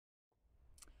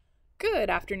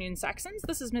Good afternoon, Saxons.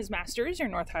 This is Ms. Masters, your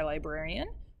North High Librarian,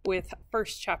 with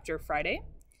First Chapter Friday.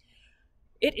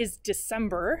 It is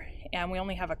December, and we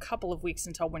only have a couple of weeks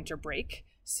until winter break.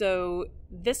 So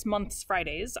this month's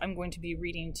Fridays, I'm going to be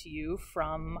reading to you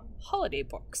from holiday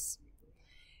books.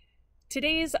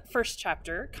 Today's first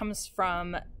chapter comes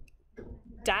from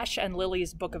Dash and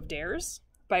Lily's Book of Dares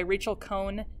by Rachel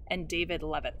Cohn and David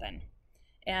Levithan.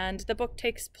 And the book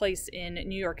takes place in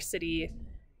New York City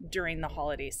during the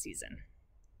holiday season.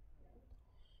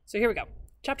 So here we go.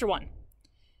 Chapter 1,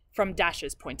 from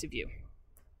Dash's point of view.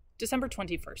 December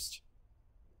 21st.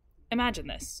 Imagine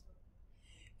this.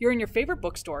 You're in your favorite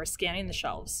bookstore scanning the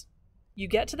shelves. You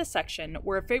get to the section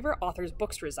where a favorite author's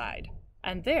books reside,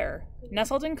 and there,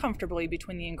 nestled in comfortably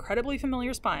between the incredibly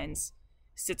familiar spines,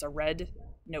 sits a red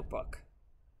notebook.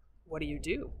 What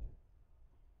do?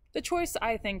 The choice,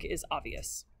 I think, is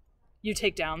obvious. You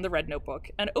take down the red notebook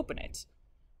and open it,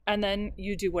 and then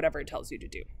you do whatever it tells you to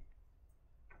do.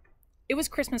 It was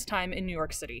Christmas time in New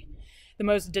York City, the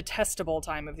most detestable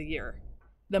time of the year.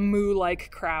 The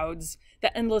moo-like crowds,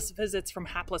 the endless visits from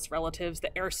hapless relatives,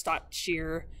 the air-stopped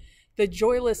cheer, the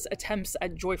joyless attempts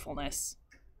at joyfulness.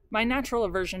 My natural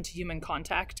aversion to human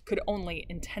contact could only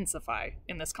intensify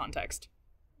in this context.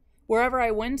 Wherever I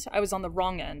went, I was on the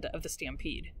wrong end of the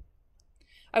stampede.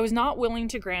 I was not willing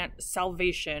to grant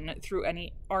salvation through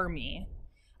any army.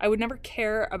 I would never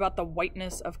care about the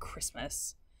whiteness of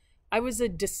Christmas. I was a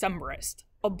Decemberist,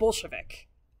 a Bolshevik,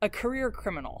 a career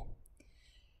criminal,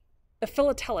 a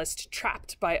philatelist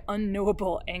trapped by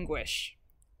unknowable anguish.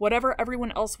 Whatever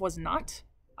everyone else was not,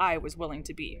 I was willing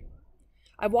to be.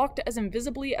 I walked as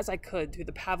invisibly as I could through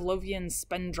the Pavlovian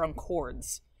spend-drunk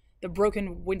hordes, the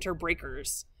broken winter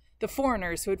breakers, the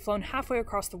foreigners who had flown halfway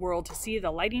across the world to see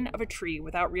the lighting of a tree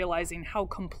without realizing how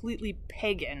completely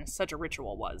pagan such a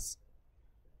ritual was.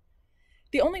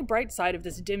 The only bright side of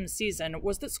this dim season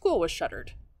was that school was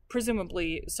shuttered,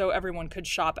 presumably so everyone could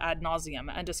shop ad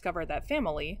nauseum and discover that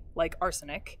family, like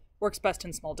arsenic, works best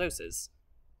in small doses,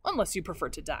 unless you prefer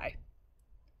to die.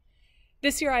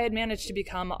 This year I had managed to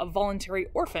become a voluntary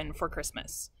orphan for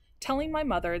Christmas, telling my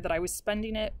mother that I was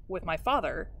spending it with my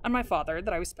father, and my father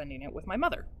that I was spending it with my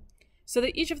mother, so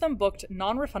that each of them booked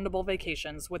non-refundable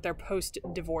vacations with their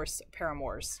post-divorce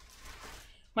paramours.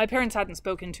 My parents hadn't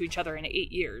spoken to each other in 8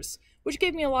 years, which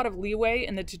gave me a lot of leeway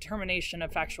in the determination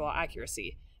of factual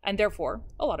accuracy, and therefore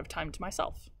a lot of time to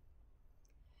myself.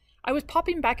 I was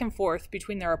popping back and forth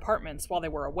between their apartments while they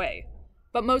were away,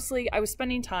 but mostly I was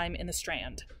spending time in the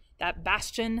Strand, that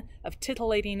bastion of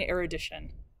titillating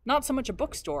erudition, not so much a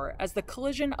bookstore as the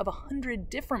collision of 100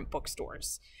 different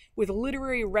bookstores, with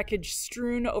literary wreckage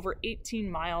strewn over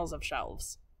 18 miles of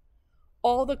shelves.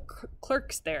 All the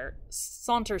clerks there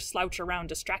slouch around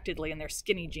distractedly in their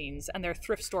skinny jeans and their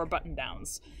thrift store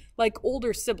button-downs, like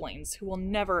older siblings who will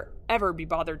never, ever be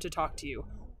bothered to talk to you,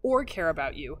 or care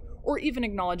about you, or even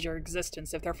acknowledge your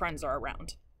existence if their friends are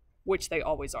around, which they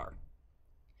always are.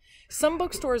 Some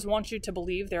bookstores want you to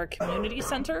believe they're a community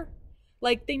center,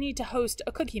 like they need to host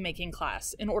a cookie-making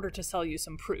class in order to sell you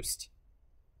some Proust.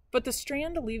 But the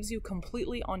Strand leaves you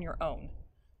completely on your own,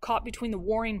 caught between the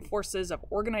warring forces of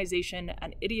organization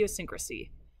and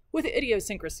idiosyncrasy, with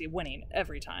idiosyncrasy winning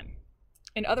every time.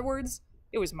 In other words,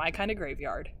 it was my kind of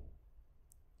graveyard.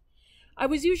 I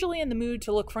was usually in the mood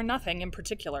to look for nothing in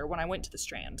particular when I went to the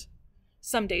Strand.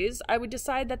 Some days, I would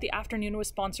decide that the afternoon was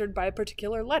sponsored by a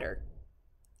particular letter,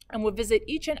 and would visit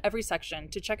each and every section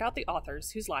to check out the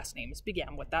authors whose last names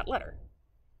began with that letter.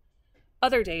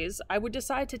 Other days, I would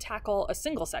decide to tackle a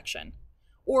single section,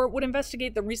 or would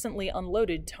investigate the recently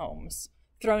unloaded tomes,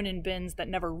 thrown in bins that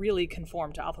never really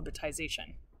conformed to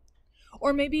alphabetization.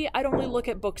 Or maybe I'd only look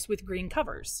at books with green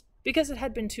covers, because it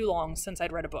had been too long since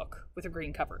I'd read a book with a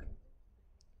green cover.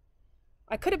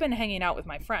 I could have been hanging out with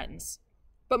my friends,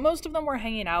 but most of them were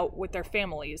hanging out with their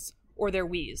families or their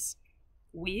wees.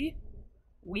 We?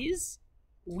 Wees?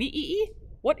 Wee-ee?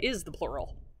 What is the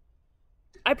plural?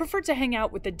 I preferred to hang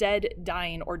out with the dead,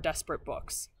 dying, or desperate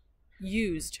books.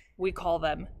 Used, we call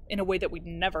them, in a way that we'd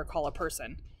never call a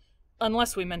person,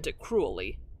 unless we meant it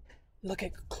cruelly. Look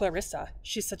at Clarissa,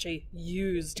 she's such a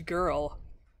used girl.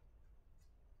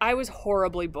 I was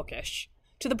horribly bookish,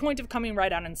 to the point of coming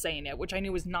right out and saying it, which I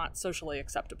knew was not socially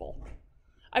acceptable.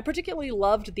 I particularly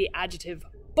loved the adjective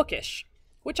bookish,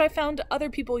 which I found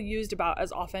other people used about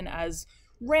as often as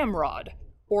ramrod,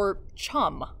 or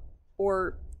chum,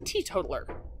 or teetotaler.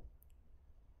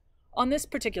 On this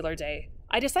particular day,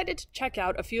 I decided to check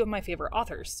out a few of my favorite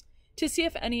authors, to see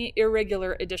if any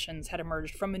irregular editions had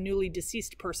emerged from a newly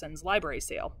deceased person's library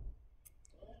sale.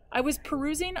 I was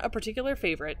perusing a particular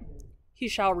favorite, he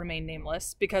shall remain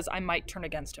nameless because I might turn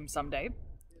against him someday,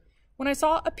 when I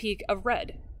saw a peak of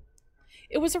red.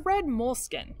 It was a red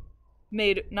moleskin,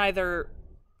 made neither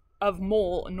of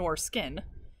mole nor skin,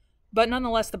 but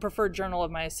nonetheless the preferred journal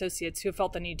of my associates who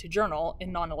felt the need to journal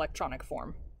in non-electronic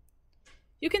form.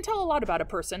 You can tell a lot about a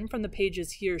person from the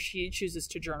pages he or she chooses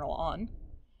to journal on.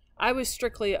 I was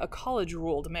strictly a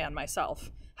college-ruled man myself,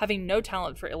 having no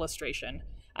talent for illustration,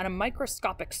 and a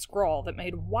microscopic scrawl that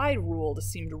made wide-ruled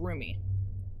seemed roomy.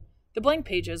 The blank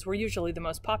pages were usually the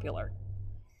most popular.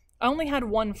 I only had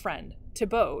one friend,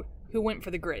 Thibault, who went for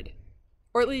the grid.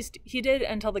 Or at least, he did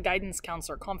until the guidance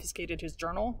counselor confiscated his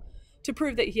journal to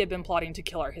prove that he had been plotting to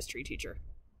kill our history teacher.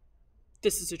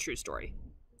 This is a true story.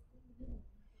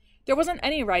 There wasn't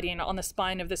any writing on the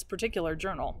spine of this particular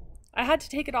journal. I had to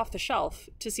take it off the shelf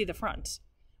to see the front,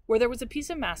 where there was a piece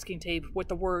of masking tape with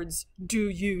the words, "Do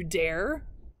you dare?"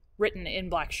 written in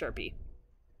black Sharpie.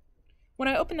 When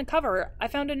I opened the cover, I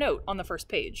found a note on the first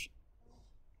page.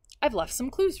 "I've left some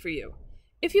clues for you.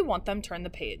 If you want them, turn the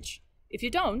page. If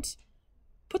you don't,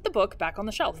 put the book back on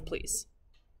the shelf, please."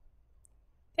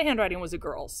 The handwriting was a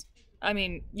girl's. I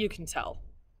mean, you can tell.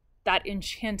 That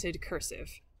enchanted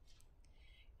cursive.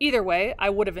 Either way, I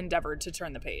would have endeavored to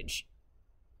turn the page.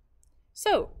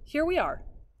 So, here we are.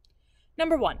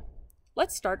 Number 1.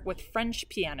 Let's start with French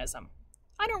pianism.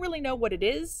 I don't really know what it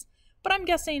is, but I'm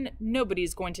guessing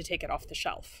nobody's going to take it off the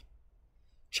shelf.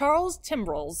 Charles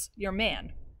Timbrell's your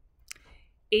man.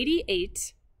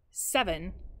 88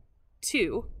 7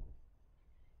 2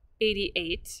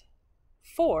 88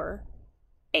 4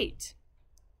 8.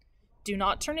 Do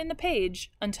not turn in the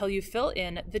page until you fill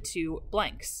in the 2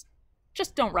 blanks.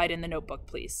 Just don't write in the notebook,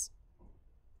 please.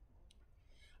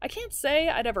 I can't say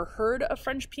I'd ever heard of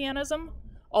French pianism,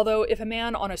 although if a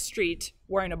man on a street,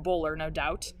 wearing a bowler no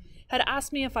doubt, had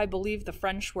asked me if I believed the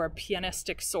French were a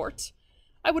pianistic sort,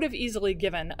 I would have easily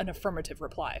given an affirmative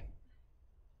reply.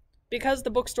 Because the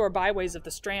bookstore byways of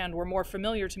the Strand were more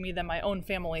familiar to me than my own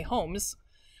family homes,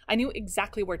 I knew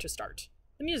exactly where to start,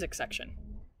 the music section.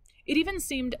 It even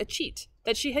seemed a cheat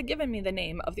that she had given me the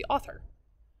name of the author.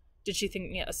 Did she think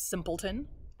me a simpleton,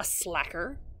 a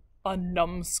slacker, a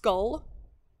numbskull?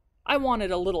 I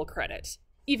wanted a little credit,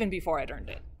 even before I'd earned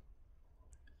it.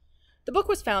 The book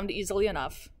was found easily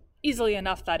enough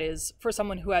that is, for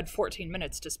someone who had 14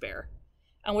 minutes to spare,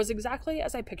 and was exactly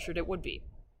as I pictured it would be,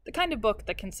 the kind of book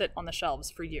that can sit on the shelves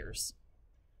for years.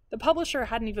 The publisher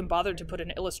hadn't even bothered to put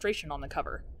an illustration on the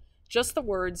cover, just the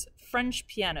words French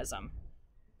pianism,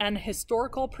 an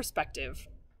historical perspective,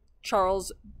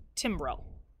 Charles Timbrell.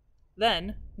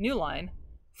 Then, new line,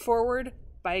 forward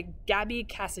by Gaby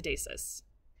Cassidasis.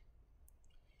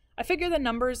 I figure the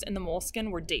numbers in the moleskin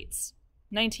were dates.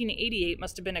 1988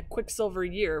 must have been a quicksilver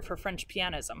year for French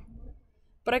pianism.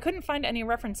 But I couldn't find any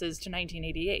references to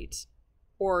 1988,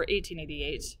 or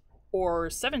 1888, or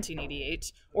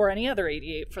 1788, or any other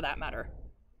 88 for that matter.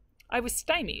 I was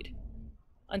stymied,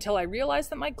 until I realized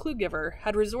that my clue giver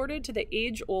had resorted to the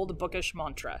age-old bookish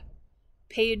mantra.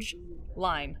 Page,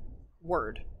 line,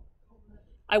 word.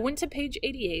 I went to page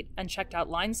 88 and checked out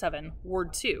line 7,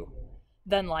 word 2,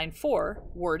 then line 4,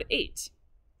 word 8.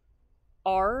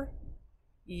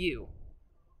 R-U.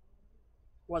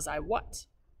 Was I what?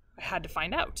 I had to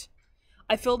find out.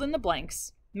 I filled in the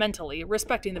blanks, mentally,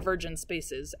 respecting the virgin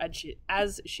spaces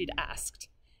as she'd asked,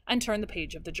 and turned the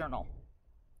page of the journal.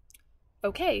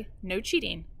 Okay, no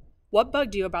cheating. What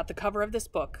bugged you about the cover of this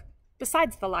book,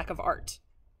 besides the lack of art?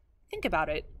 Think about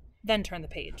it, then turn the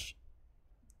page.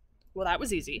 Well, that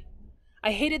was easy.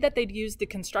 I hated that they'd used the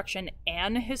construction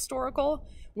 "an historical"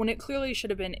 when it clearly should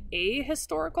have been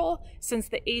ahistorical, since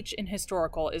the H in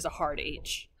historical is a hard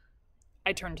H.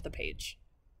 I turned to the page.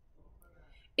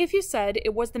 If you said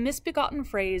it was the misbegotten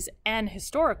phrase "an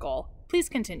historical," please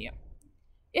continue.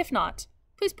 If not,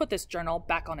 please put this journal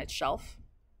back on its shelf.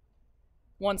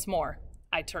 Once more,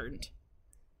 I turned.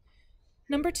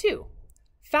 Number 2,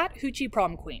 Fat Hoochie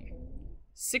Prom Queen.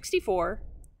 64,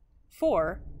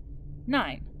 4,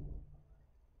 9.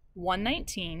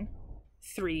 119,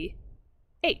 3,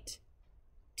 8.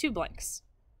 2 blanks.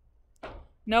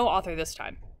 No author this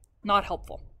time. Not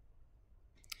helpful.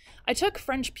 I took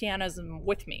French pianism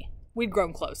with me. We'd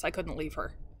grown close, I couldn't leave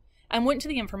her. And went to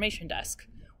the information desk,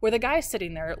 where the guy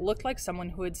sitting there looked like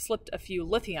someone who had slipped a few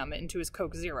lithium into his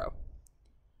Coke Zero.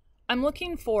 I'm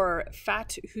looking for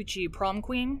Fat Hoochie Prom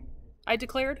Queen, I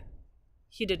declared.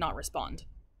 He did not respond.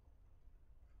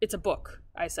 It's a book,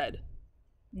 I said.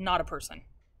 Not a person.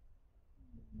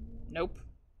 Nope.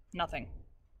 Nothing.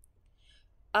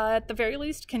 At the very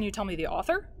least, can you tell me the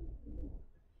author?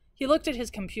 He looked at his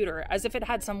computer as if it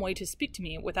had some way to speak to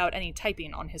me without any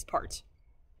typing on his part.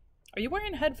 Are you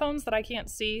wearing headphones that I can't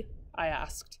see? I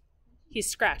asked. He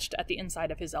scratched at the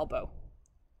inside of his elbow.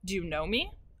 Do you know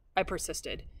me? I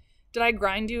persisted. Did I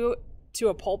grind you to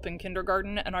a pulp in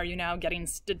kindergarten, and are you now getting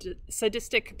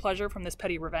sadistic pleasure from this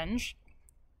petty revenge?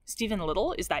 Stephen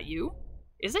Little, is that you?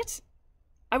 Is it?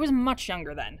 I was much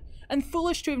younger then, and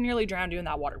foolish to have nearly drowned you in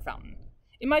that water fountain.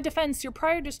 In my defense, your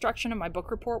prior destruction of my book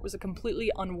report was a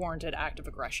completely unwarranted act of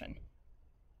aggression.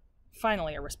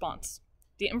 Finally, a response.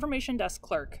 The information desk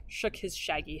clerk shook his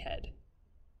shaggy head.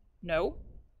 No,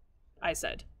 I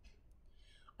said.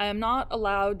 I am not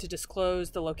allowed to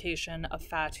disclose the location of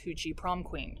Fat Hoochie Prom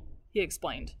Queen, he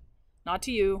explained. Not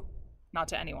to you, not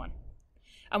to anyone.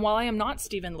 And while I am not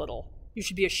Stephen Little, you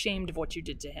should be ashamed of what you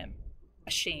did to him.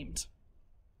 Ashamed.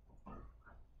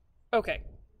 Okay,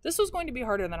 this was going to be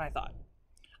harder than I thought.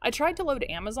 I tried to load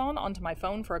Amazon onto my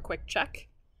phone for a quick check,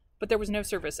 but there was no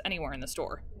service anywhere in the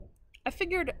store. I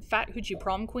figured Fat Hoochie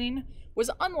Prom Queen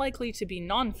was unlikely to be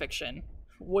nonfiction,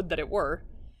 would that it were,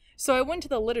 so I went to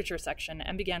the literature section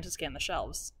and began to scan the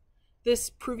shelves.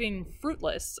 This proving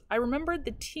fruitless, I remembered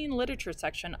the teen literature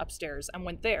section upstairs and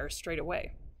went there straight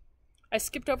away. I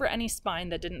skipped over any spine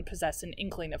that didn't possess an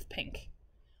inkling of pink.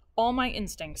 All my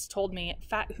instincts told me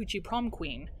Fat Hoochie Prom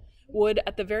Queen would,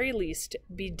 at the very least,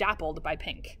 be dappled by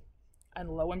pink. And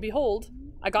lo and behold,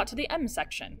 I got to the M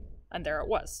section, and there it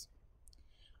was.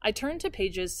 I turned to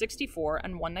pages 64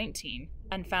 and 119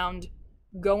 and found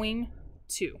Going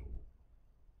To.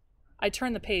 I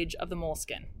turned the page of the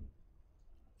moleskin.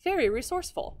 Very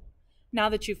resourceful. Now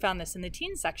that you've found this in the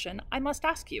teen section, I must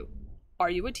ask you, are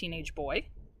you a teenage boy?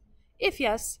 If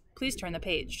yes, please turn the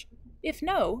page. If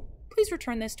no, please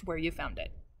return this to where you found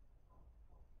it.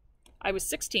 I was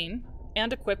 16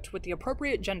 and equipped with the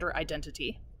appropriate gender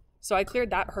identity, so I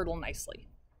cleared that hurdle nicely.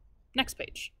 Next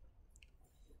page.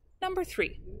 Number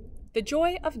 3. The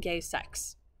Joy of Gay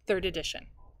Sex, 3rd edition.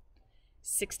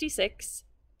 66,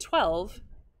 12,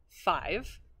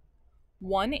 5,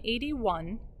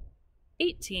 181,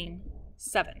 18,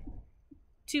 7.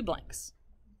 2 blanks.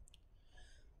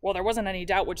 Well, there wasn't any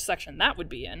doubt which section that would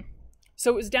be in,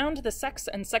 so it was down to the sex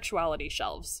and sexuality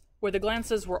shelves, where the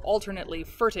glances were alternately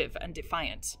furtive and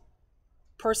defiant.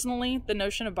 Personally, the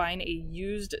notion of buying a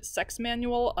used sex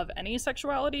manual of any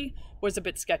sexuality was a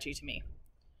bit sketchy to me.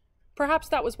 Perhaps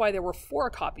that was why there were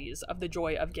 4 copies of The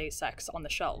Joy of Gay Sex on the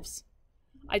shelves.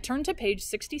 I turned to page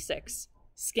 66,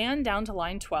 scanned down to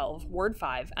line 12, word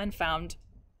 5, and found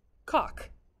cock.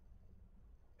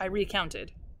 I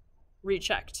recounted,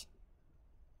 rechecked.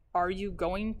 Are you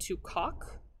going to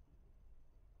cock?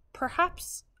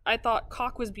 Perhaps I thought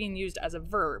cock was being used as a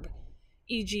verb,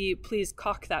 e.g., please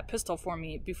cock that pistol for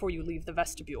me before you leave the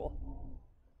vestibule.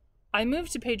 I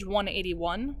moved to page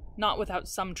 181, not without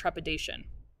some trepidation.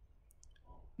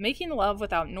 Making love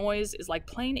without noise is like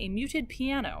playing a muted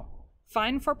piano.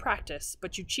 Fine for practice,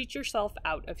 but you cheat yourself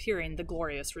out of hearing the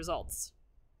glorious results.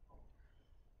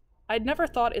 I'd never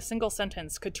thought a single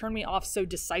sentence could turn me off so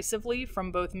decisively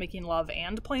from both making love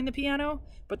and playing the piano,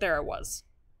 but there it was.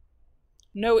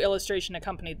 No illustration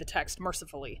accompanied the text,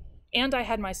 mercifully, and I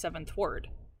had my 7th word,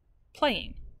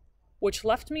 playing, which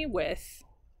left me with,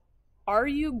 are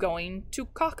you going to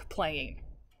cock playing?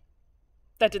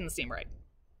 That didn't seem right.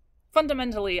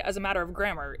 Fundamentally, as a matter of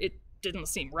grammar, it didn't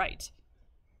seem right.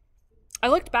 I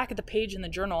looked back at the page in the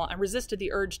journal and resisted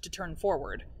the urge to turn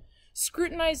forward.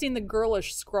 Scrutinizing the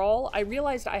girlish scrawl, I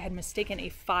realized I had mistaken a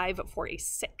 5 for a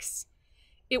 6.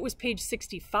 It was page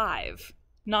 65,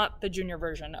 not the junior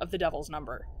version of the devil's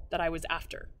number, that I was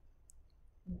after.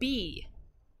 B.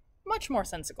 Much more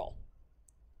sensical.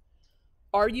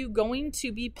 Are you going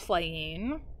to be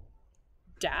playing...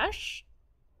 dash?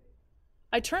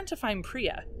 I turned to find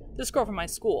Priya, this girl from my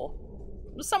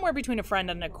school, somewhere between a friend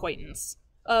and an acquaintance.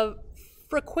 A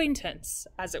frequentance,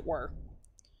 as it were.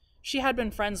 She had been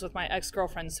friends with my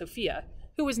ex-girlfriend Sophia,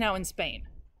 who was now in Spain.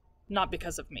 Not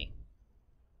because of me.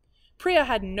 Priya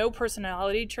had no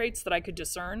personality traits that I could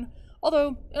discern,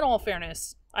 although, in all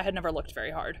fairness, I had never looked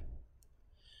very hard.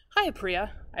 Hi,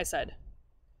 Priya, I said.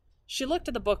 She looked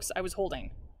at the books I was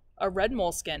holding. A Red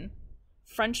Moleskin,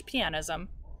 French Pianism,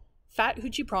 Fat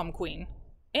Hoochie Prom Queen,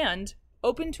 and,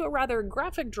 open to a rather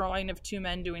graphic drawing of 2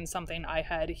 men doing something I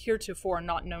had heretofore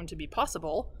not known to be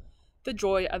possible, The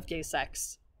Joy of Gay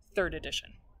Sex, 3rd edition.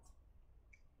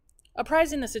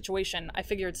 Apprising the situation, I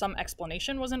figured some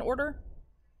explanation was in order.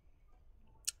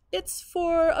 It's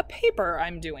for a paper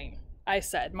I'm doing, I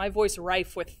said, my voice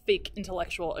rife with fake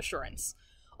intellectual assurance,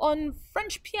 on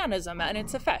French pianism and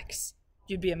its effects.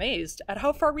 You'd be amazed at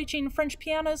how far-reaching French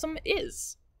pianism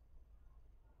is.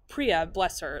 Priya,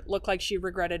 bless her, looked like she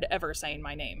regretted ever saying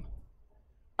my name.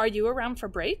 Are you around for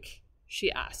break?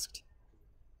 She asked.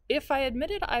 If I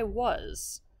admitted I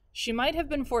was, She might have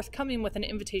been forthcoming with an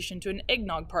invitation to an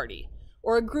eggnog party,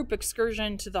 or a group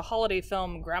excursion to the holiday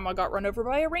film Grandma Got Run Over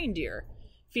by a Reindeer,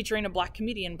 featuring a black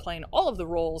comedian playing all of the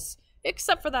roles,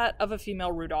 except for that of a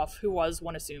female Rudolph who was,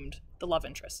 one assumed, the love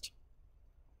interest.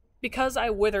 Because I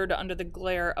withered under the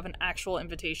glare of an actual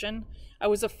invitation, I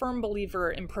was a firm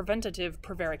believer in preventative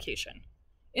prevarication.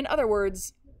 In other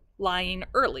words, lying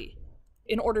early,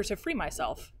 in order to free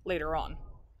myself later on.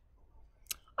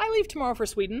 "I leave tomorrow for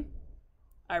Sweden,"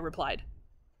 I replied.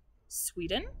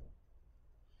 "Sweden?"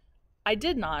 I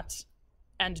did not,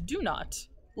 and do not,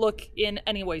 look in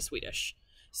any way Swedish,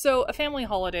 so a family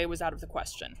holiday was out of the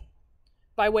question.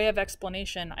 By way of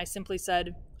explanation, I simply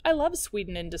said, "I love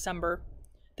Sweden in December.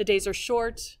 The days are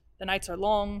short, the nights are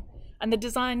long, and the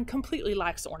design completely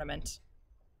lacks ornament."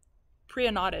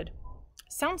 Priya nodded.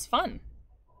 "Sounds fun."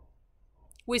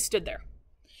 We stood there.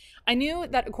 I knew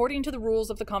that according to the rules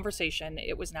of the conversation,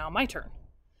 it was now my turn.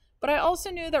 But I also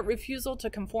knew that refusal to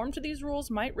conform to these rules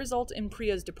might result in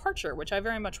Priya's departure, which I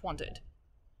very much wanted.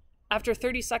 After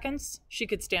 30 seconds, she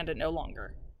could stand it no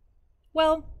longer.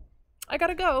 "Well, I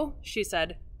gotta go," she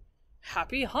said.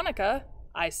 "Happy Hanukkah,"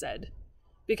 I said,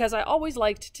 because I always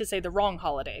liked to say the wrong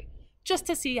holiday, just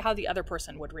to see how the other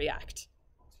person would react.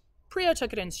 Priya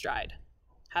took it in stride.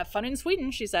 "Have fun in Sweden,"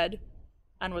 she said,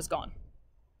 and was gone.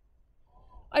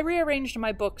 I rearranged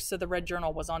my books so the red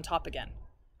journal was on top again.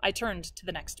 I turned to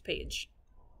the next page.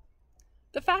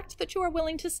 "The fact that you are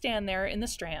willing to stand there in the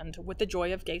Strand with the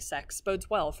joy of gay sex bodes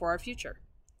well for our future.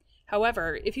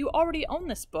 However, if you already own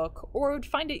this book or would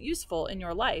find it useful in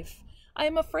your life, I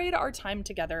am afraid our time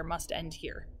together must end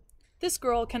here. This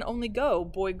girl can only go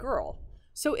boy-girl,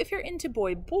 so if you're into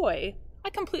boy-boy, I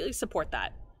completely support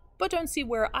that, but don't see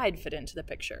where I'd fit into the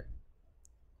picture."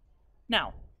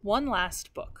 Now, one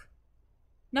last book.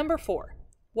 Number 4,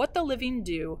 What the Living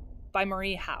Do by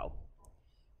Marie Howe.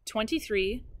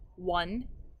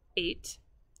 23-1-8,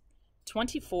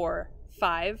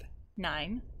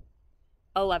 24-5-9,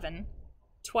 11,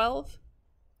 12,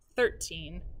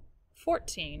 13,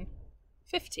 14,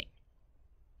 15.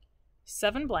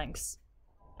 7 blanks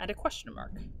and a question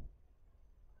mark.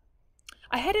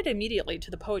 I headed immediately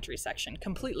to the poetry section,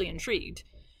 completely intrigued.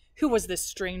 Who was this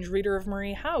strange reader of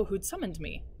Marie Howe who'd summoned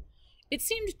me? It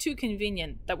seemed too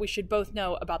convenient that we should both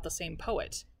know about the same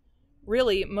poet.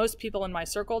 Really, most people in my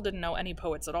circle didn't know any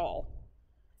poets at all.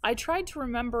 I tried to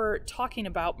remember talking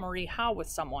about Marie Howe with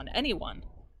someone, anyone,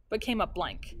 but came up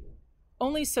blank.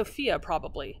 Only Sophia,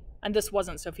 probably, and this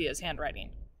wasn't Sophia's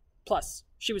handwriting. Plus,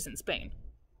 she was in Spain.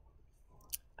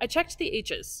 I checked the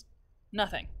H's.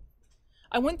 Nothing.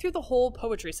 I went through the whole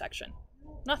poetry section.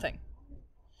 Nothing.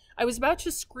 I was about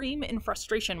to scream in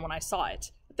frustration when I saw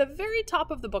it, at the very top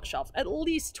of the bookshelf, at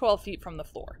least 12 feet from the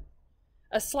floor.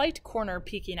 A slight corner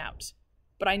peeking out,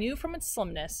 but I knew from its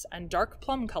slimness and dark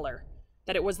plum color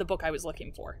that it was the book I was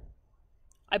looking for.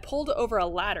 I pulled over a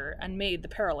ladder and made the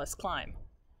perilous climb.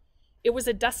 It was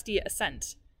a dusty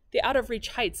ascent, the out-of-reach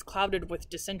heights clouded with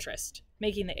disinterest,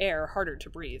 making the air harder to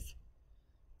breathe.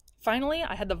 Finally,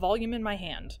 I had the volume in my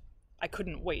hand. I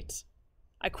couldn't wait.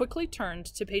 I quickly turned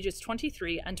to pages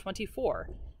 23 and 24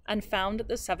 and found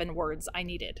the 7 words I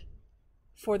needed.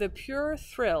 For the pure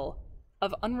thrill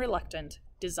of unreluctant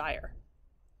desire.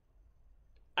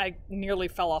 I nearly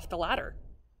fell off the ladder.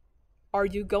 Are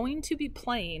you going to be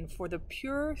playing for the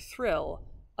pure thrill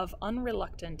of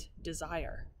unreluctant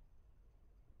desire?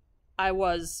 I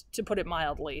was, to put it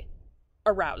mildly,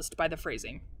 aroused by the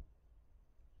phrasing.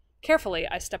 Carefully,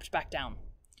 I stepped back down.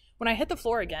 When I hit the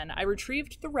floor again, I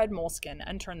retrieved the red moleskin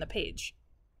and turned the page.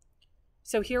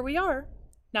 So here we are.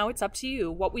 Now it's up to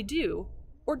you what we do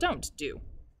or don't do.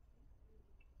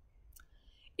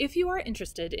 If you are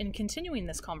interested in continuing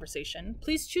this conversation,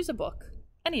 please choose a book,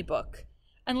 any book,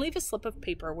 and leave a slip of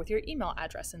paper with your email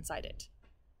address inside it.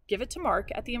 Give it to Mark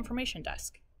at the information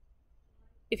desk.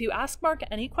 If you ask Mark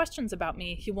any questions about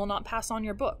me, he will not pass on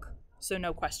your book, so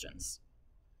no questions.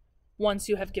 Once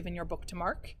you have given your book to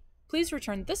Mark, please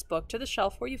return this book to the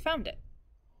shelf where you found it.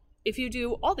 If you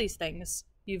do all these things,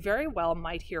 you very well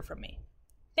might hear from me.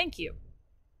 Thank you.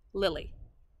 Lily.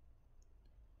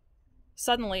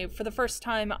 Suddenly, for the first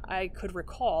time I could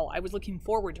recall, I was looking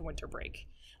forward to winter break,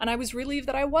 and I was relieved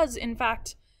that I was, in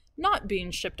fact, not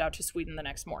being shipped out to Sweden the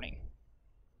next morning.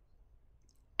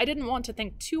 I didn't want to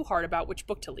think too hard about which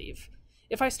book to leave.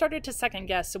 If I started to second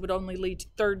guess, it would only lead to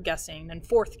third guessing and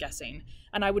fourth guessing,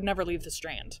 and I would never leave the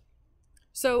Strand.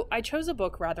 So I chose a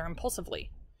book rather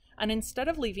impulsively, and instead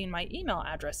of leaving my email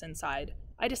address inside,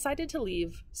 I decided to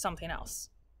leave something else.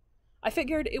 I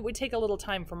figured it would take a little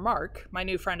time for Mark, my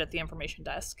new friend at the information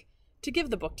desk, to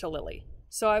give the book to Lily,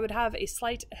 so I would have a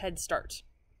slight head start.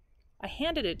 I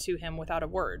handed it to him without a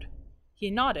word.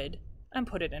 He nodded and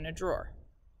put it in a drawer.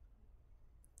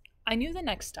 I knew the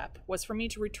next step was for me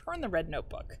to return the red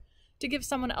notebook, to give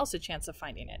someone else a chance of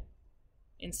finding it.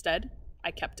 Instead,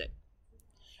 I kept it.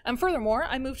 And furthermore,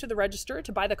 I moved to the register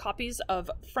to buy the copies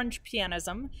of French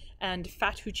Pianism and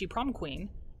Fat Hoochie Prom Queen,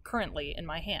 currently in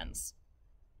my hands.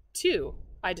 2,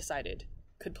 I decided,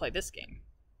 could play this game.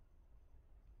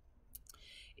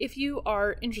 If you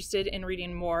are interested in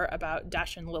reading more about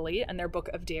Dash and Lily and their Book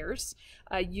of Dares,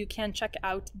 you can check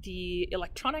out the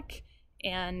electronic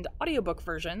and audiobook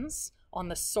versions on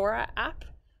the Sora app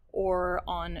or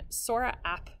on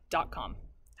soraapp.com.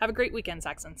 Have a great weekend,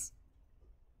 Saxons.